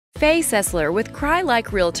Faye Sesler with Crye Like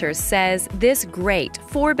Realtors says this great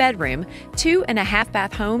 4-bedroom,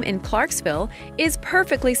 2.5-bath home in Clarksville is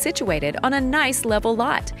perfectly situated on a nice level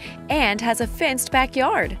lot and has a fenced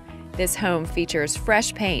backyard. This home features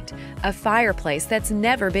fresh paint, a fireplace that's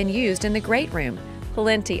never been used in the great room,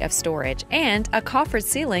 plenty of storage, and a coffered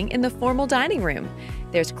ceiling in the formal dining room.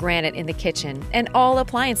 There's granite in the kitchen, and all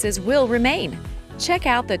appliances will remain. Check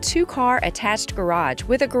out the 2-car attached garage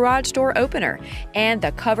with a garage door opener and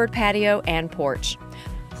the covered patio and porch.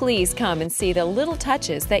 Please come and see the little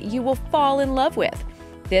touches that you will fall in love with.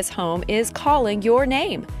 This home is calling your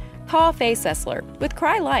name. Call Faye Sesler with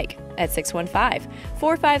Crye Like at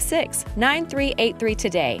 615-456-9383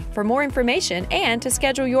 today for more information and to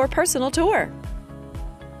schedule your personal tour.